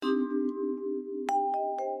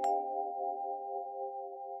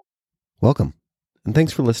Welcome, and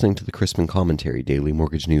thanks for listening to the Crispin Commentary Daily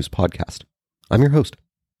Mortgage News Podcast. I'm your host,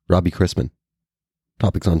 Robbie Crispin.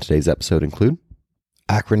 Topics on today's episode include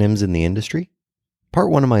acronyms in the industry,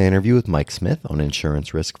 part one of my interview with Mike Smith on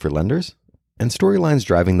insurance risk for lenders, and storylines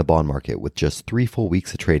driving the bond market with just 3 full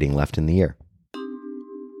weeks of trading left in the year.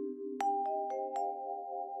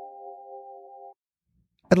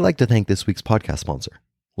 I'd like to thank this week's podcast sponsor,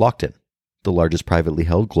 Lockton, the largest privately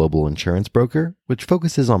held global insurance broker, which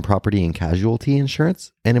focuses on property and casualty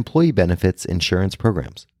insurance and employee benefits insurance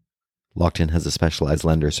programs. Lockton has a specialized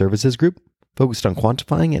lender services group focused on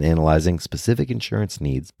quantifying and analyzing specific insurance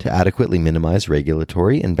needs to adequately minimize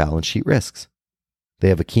regulatory and balance sheet risks. They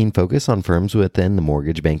have a keen focus on firms within the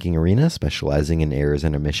mortgage banking arena, specializing in errors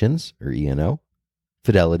and omissions, or E&O,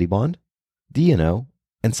 fidelity bond, D&O,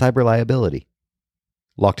 and cyber liability.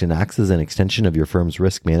 Lockton acts as an extension of your firm's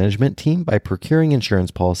risk management team by procuring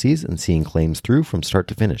insurance policies and seeing claims through from start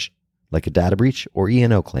to finish, like a data breach or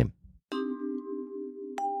E&O claim.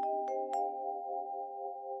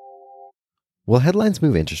 While headlines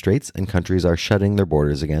move interest rates and countries are shutting their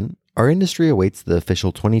borders again, our industry awaits the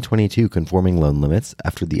official 2022 conforming loan limits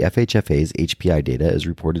after the FHFA's HPI data is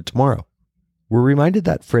reported tomorrow. We're reminded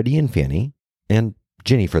that Freddie and Fannie, and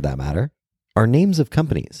Ginnie for that matter, are names of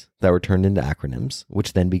companies that were turned into acronyms,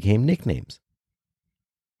 which then became nicknames.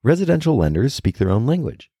 Residential lenders speak their own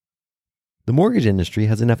language. The mortgage industry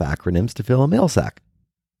has enough acronyms to fill a mail sack.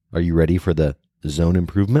 Are you ready for the Zone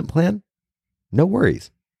Improvement Plan? No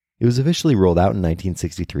worries. It was officially rolled out in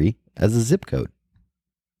 1963 as a zip code.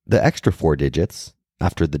 The extra 4 digits,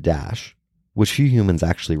 after the dash, which few humans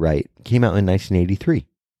actually write, came out in 1983.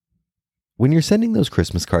 When you're sending those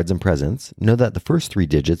Christmas cards and presents, know that the first 3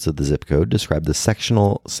 digits of the zip code describe the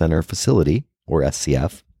Sectional Center Facility, or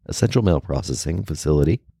SCF, a central mail processing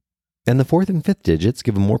facility, and the 4th and 5th digits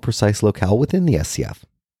give a more precise locale within the SCF.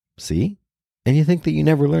 See? And you think that you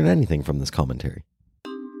never learn anything from this commentary.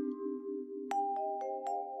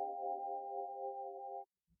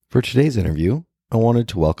 For today's interview, I wanted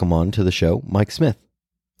to welcome on to the show Mike Smith,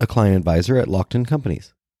 a client advisor at Lockton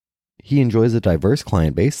Companies. He enjoys a diverse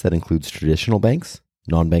client base that includes traditional banks,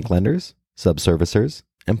 non-bank lenders, sub-servicers,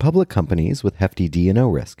 and public companies with hefty D&O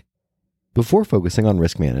risk. Before focusing on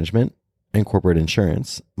risk management and corporate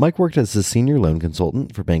insurance, Mike worked as a senior loan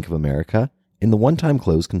consultant for Bank of America in the one-time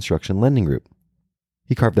close construction lending group.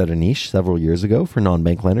 He carved out a niche several years ago for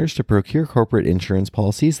non-bank lenders to procure corporate insurance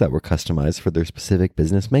policies that were customized for their specific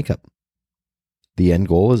business makeup. The end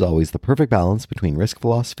goal is always the perfect balance between risk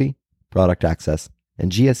philosophy, product access,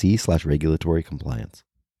 and GSE/regulatory compliance.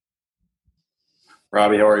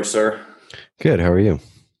 Robbie, how are you, sir? Good. How are you?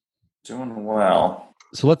 Doing well.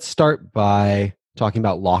 So let's start by talking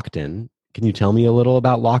about Lockton. Can you tell me a little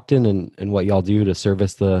about Lockton and what y'all do to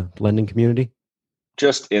service the lending community?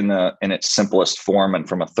 Just in its simplest form and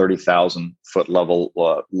from a 30,000-foot level,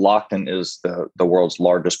 Lockton is the world's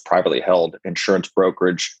largest privately held insurance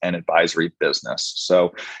brokerage and advisory business.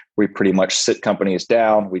 So we pretty much sit companies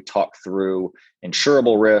down. We talk through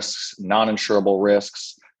insurable risks, non-insurable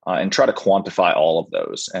risks, and try to quantify all of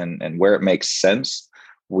those. And where it makes sense,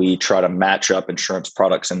 we try to match up insurance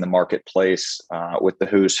products in the marketplace with the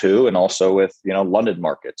who's who, and also with London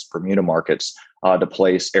markets, Bermuda markets, to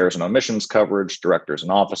place errors and omissions coverage, directors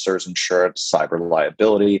and officers insurance, cyber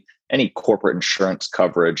liability, any corporate insurance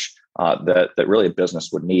coverage that really a business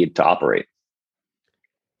would need to operate.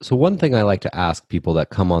 So one thing I like to ask people that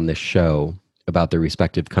come on this show about their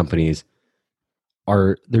respective companies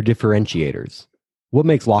are their differentiators. What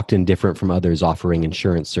makes Lockton different from others offering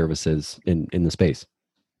insurance services in the space?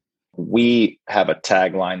 We have a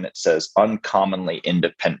tagline that says uncommonly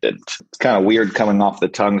independent. It's kind of weird coming off the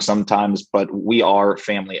tongue sometimes, but we are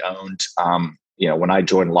family owned. When I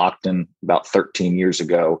joined Lockton about 13 years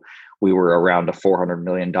ago, we were around a $400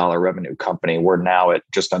 million revenue company. We're now at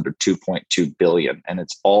just under $2.2 billion, and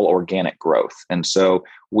it's all organic growth. And so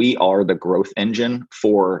we are the growth engine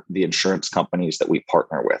for the insurance companies that we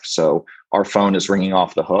partner with. So our phone is ringing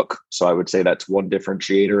off the hook. So I would say that's one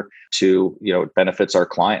differentiator. To, it benefits our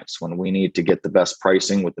clients. When we need to get the best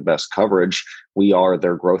pricing with the best coverage, we are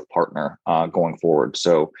their growth partner going forward.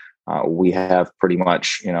 So we have pretty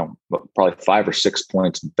much, probably 5 or 6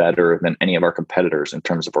 points better than any of our competitors in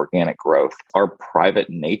terms of organic growth. Our private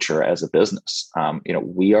nature as a business,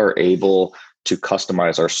 we are able to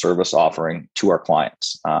customize our service offering to our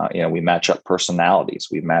clients. We match up personalities,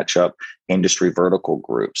 we match up industry vertical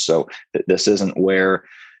groups. So this isn't where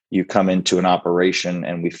you come into an operation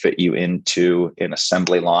and we fit you into an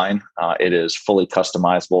assembly line. It is fully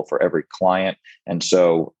customizable for every client. And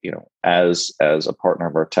so, as a partner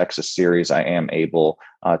of our Texas series, I am able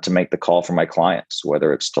to make the call for my clients,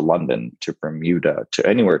 whether it's to London, to Bermuda, to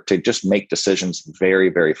anywhere, to just make decisions very,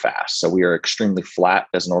 very fast. So we are extremely flat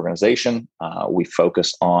as an organization. We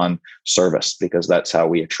focus on service because that's how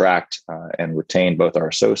we attract and retain both our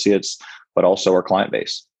associates, but also our client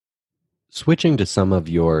base. Switching to some of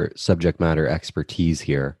your subject matter expertise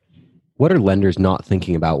here, what are lenders not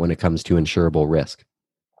thinking about when it comes to insurable risk?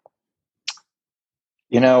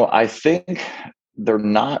 I think they're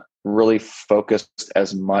not really focused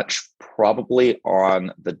as much probably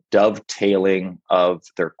on the dovetailing of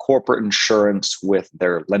their corporate insurance with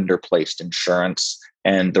their lender-placed insurance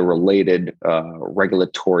and the related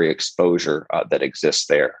regulatory exposure that exists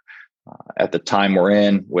there. At the time we're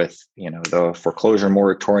in with the foreclosure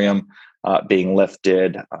moratorium being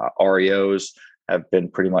lifted, REOs have been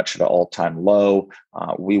pretty much at an all-time low.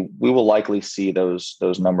 We will likely see those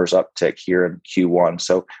numbers uptick here in Q1.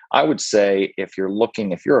 So I would say if you're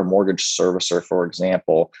a mortgage servicer, for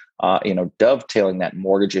example, dovetailing that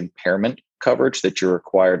mortgage impairment coverage that you're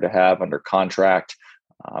required to have under contract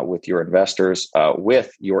with your investors,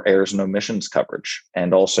 with your errors and omissions coverage,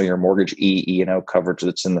 and also your mortgage E&O coverage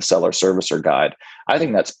that's in the seller servicer guide. I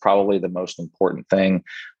think that's probably the most important thing.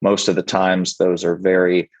 Most of the times, those are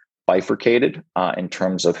very bifurcated in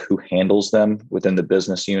terms of who handles them within the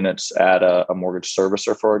business units at a mortgage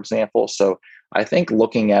servicer, for example. So I think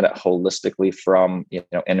looking at it holistically from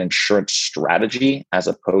an insurance strategy as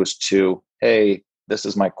opposed to, hey, this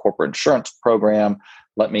is my corporate insurance program.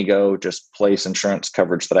 Let me go just place insurance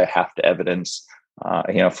coverage that I have to evidence,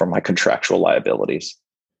 from my contractual liabilities.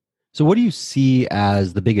 So what do you see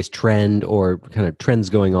as the biggest trend or kind of trends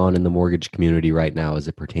going on in the mortgage community right now as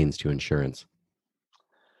it pertains to insurance?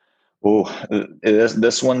 Oh,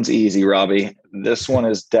 this one's easy, Robbie. This one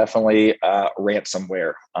is definitely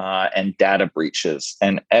ransomware and data breaches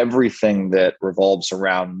and everything that revolves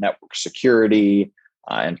around network security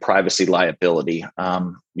and privacy liability.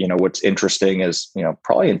 What's interesting is,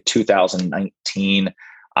 probably in 2019,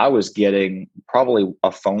 I was getting probably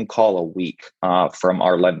a phone call a week from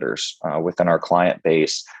our lenders within our client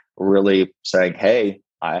base, really saying, hey,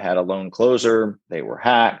 I had a loan closer. They were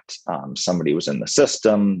hacked. Somebody was in the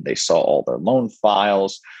system. They saw all their loan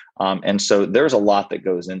files. And so there's a lot that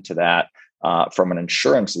goes into that from an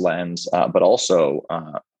insurance lens, but also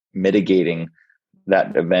mitigating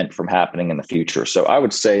that event from happening in the future. So I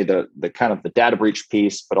would say the kind of the data breach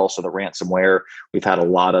piece, but also the ransomware. We've had a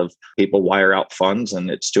lot of people wire out funds,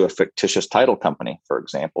 and it's to a fictitious title company, for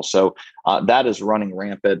example. So that is running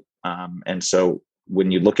rampant. And so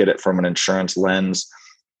when you look at it from an insurance lens,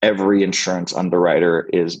 every insurance underwriter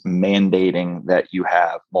is mandating that you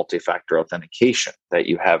have multi-factor authentication, that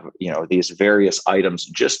you have, these various items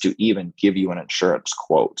just to even give you an insurance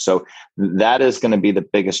quote. So that is going to be the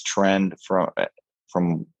biggest trend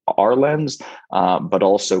from our lens, but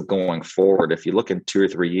also going forward. If you look in 2 or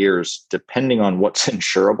 3 years, depending on what's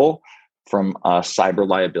insurable from a cyber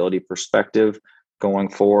liability perspective going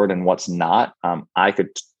forward and what's not, I could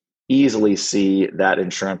easily see that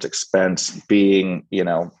insurance expense being,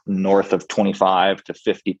 north of 25 to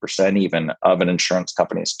 50% even of an insurance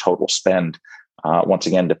company's total spend. Once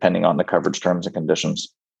again, depending on the coverage terms and conditions.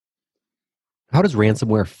 How does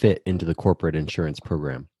ransomware fit into the corporate insurance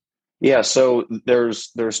program? Yeah, so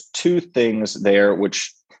there's 2 things there,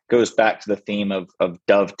 which goes back to the theme of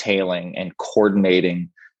dovetailing and coordinating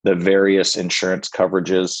the various insurance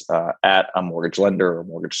coverages at a mortgage lender or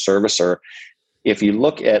mortgage servicer. If you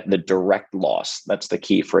look at the direct loss, that's the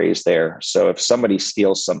key phrase there. So if somebody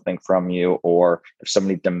steals something from you or if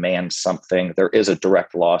somebody demands something, there is a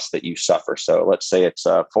direct loss that you suffer. So let's say it's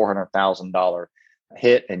a $400,000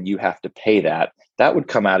 hit and you have to pay that. That would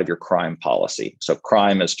come out of your crime policy. So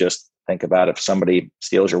crime is just, think about if somebody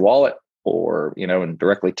steals your wallet or, and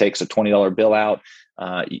directly takes a $20 bill out,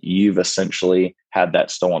 you've essentially had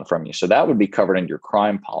that stolen from you. So that would be covered in your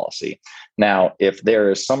crime policy. Now, if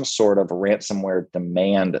there is some sort of ransomware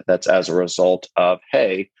demand that's as a result of,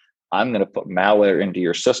 hey, I'm going to put malware into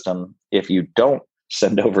your system. If you don't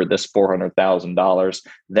send over this $400,000,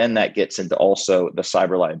 then that gets into also the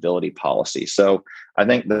cyber liability policy. So I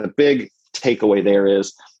think the big takeaway there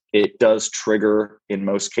is it does trigger, in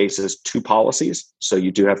most cases, 2 policies. So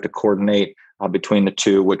you do have to coordinate between the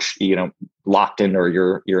 2, which, Lockton or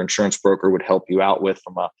your insurance broker would help you out with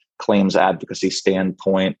from a claims advocacy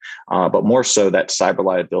standpoint. But more so that cyber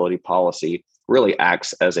liability policy really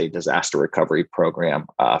acts as a disaster recovery program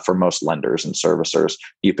for most lenders and servicers.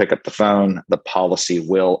 You pick up the phone, the policy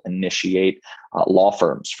will initiate law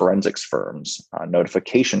firms, forensics firms,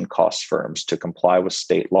 notification cost firms to comply with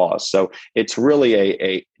state laws. So it's really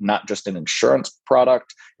a not just an insurance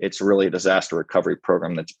product, it's really a disaster recovery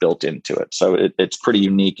program that's built into it. So it's pretty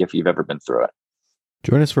unique if you've ever been through it.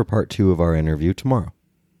 Join us for part 2 of our interview tomorrow.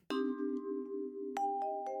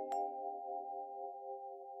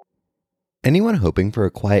 Anyone hoping for a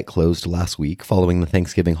quiet close to last week following the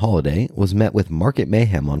Thanksgiving holiday was met with market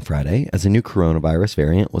mayhem on Friday as a new coronavirus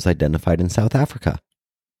variant was identified in South Africa,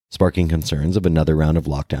 sparking concerns of another round of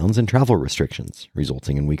lockdowns and travel restrictions,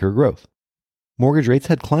 resulting in weaker growth. Mortgage rates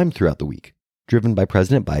had climbed throughout the week, driven by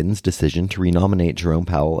President Biden's decision to renominate Jerome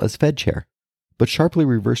Powell as Fed chair, but sharply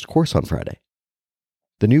reversed course on Friday.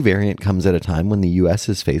 The new variant comes at a time when the U.S.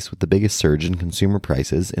 is faced with the biggest surge in consumer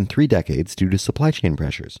prices in 3 decades due to supply chain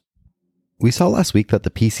pressures. We saw last week that the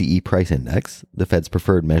PCE price index, the Fed's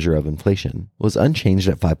preferred measure of inflation, was unchanged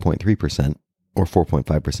at 5.3%, or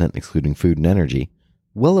 4.5% excluding food and energy,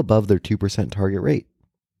 well above their 2% target rate.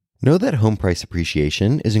 Know that home price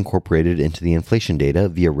appreciation is incorporated into the inflation data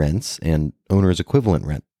via rents and owner's equivalent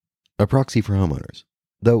rent, a proxy for homeowners,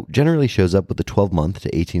 though generally shows up with a 12-month to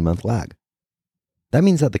 18-month lag. That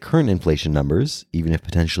means that the current inflation numbers, even if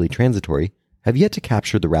potentially transitory, have yet to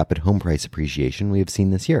capture the rapid home price appreciation we have seen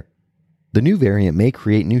this year. The new variant may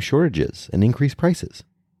create new shortages and increase prices.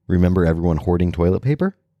 Remember everyone hoarding toilet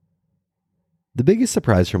paper? The biggest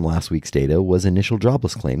surprise from last week's data was initial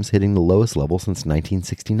jobless claims hitting the lowest level since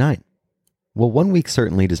 1969. While 1 week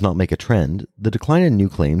certainly does not make a trend, the decline in new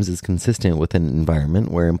claims is consistent with an environment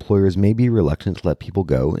where employers may be reluctant to let people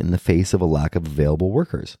go in the face of a lack of available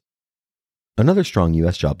workers. Another strong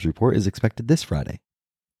U.S. jobs report is expected this Friday.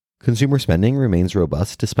 Consumer spending remains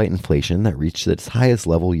robust despite inflation that reached its highest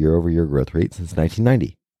level year-over-year growth rate since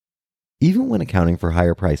 1990. Even when accounting for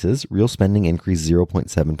higher prices, real spending increased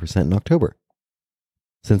 0.7% in October.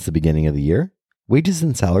 Since the beginning of the year, wages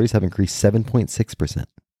and salaries have increased 7.6%,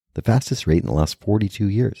 the fastest rate in the last 42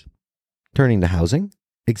 years. Turning to housing,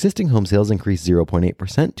 existing home sales increased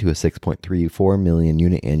 0.8% to a 6.34 million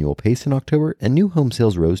unit annual pace in October, and new home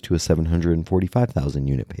sales rose to a 745,000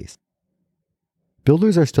 unit pace.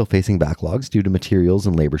 Builders are still facing backlogs due to materials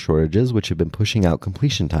and labor shortages, which have been pushing out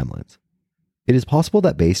completion timelines. It is possible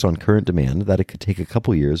that based on current demand that it could take a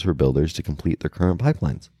couple years for builders to complete their current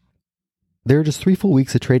pipelines. There are just 3 full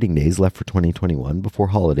weeks of trading days left for 2021 before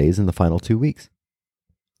holidays in the final 2 weeks.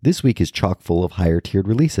 This week is chock full of higher tiered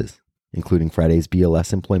releases, including Friday's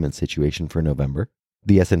BLS employment situation for November,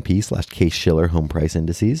 the S&P/Case-Shiller home price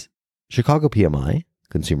indices, Chicago PMI,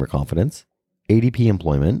 consumer confidence, ADP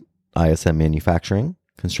employment, ISM manufacturing,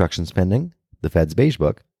 construction spending, the Fed's Beige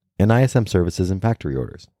Book, and ISM services and factory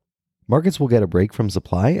orders. Markets will get a break from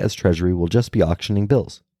supply as Treasury will just be auctioning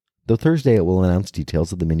bills, though Thursday it will announce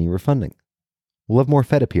details of the mini refunding. We'll have more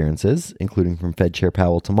Fed appearances, including from Fed Chair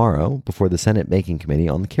Powell tomorrow before the Senate Banking Committee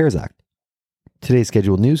on the CARES Act. Today's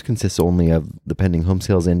scheduled news consists only of the pending home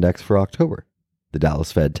sales index for October, the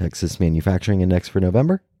Dallas Fed Texas Manufacturing Index for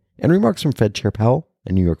November, and remarks from Fed Chair Powell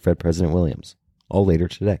and New York Fed President Williams, all later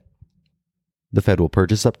today. The Fed will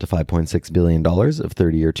purchase up to $5.6 billion of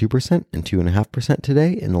 30-year 2% and 2.5%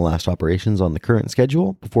 today in the last operations on the current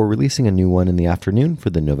schedule before releasing a new one in the afternoon for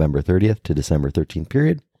the November 30th to December 13th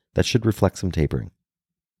period that should reflect some tapering.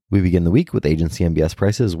 We begin the week with agency MBS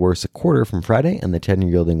prices worse a quarter from Friday and the 10-year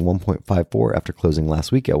yielding 1.54 after closing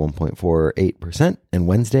last week at 1.48% and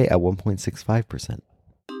Wednesday at 1.65%.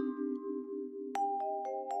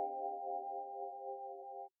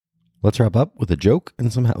 Let's wrap up with a joke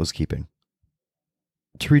and some housekeeping.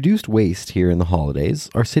 To reduce waste here in the holidays,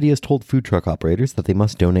 our city has told food truck operators that they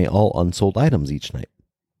must donate all unsold items each night.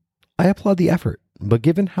 I applaud the effort, but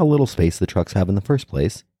given how little space the trucks have in the first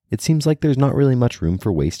place, it seems like there's not really much room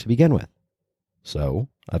for waste to begin with. So,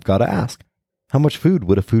 I've got to ask, how much food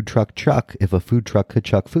would a food truck chuck if a food truck could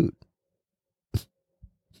chuck food?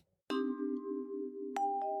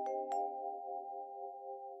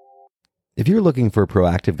 If you're looking for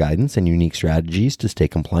proactive guidance and unique strategies to stay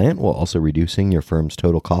compliant while also reducing your firm's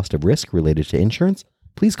total cost of risk related to insurance,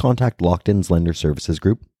 please contact Locked In's Lender Services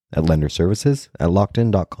Group at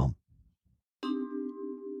lenderservices@lockedin.com.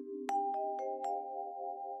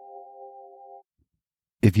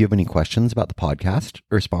 If you have any questions about the podcast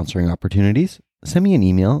or sponsoring opportunities, send me an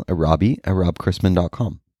email at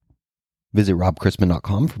robbie@robchrisman.com. Visit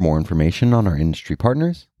robchrisman.com for more information on our industry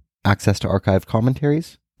partners, access to archived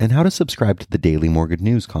commentaries, and how to subscribe to the daily mortgage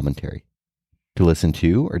news commentary. To listen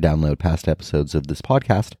to or download past episodes of this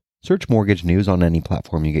podcast, search Mortgage News on any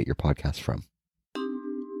platform you get your podcast from.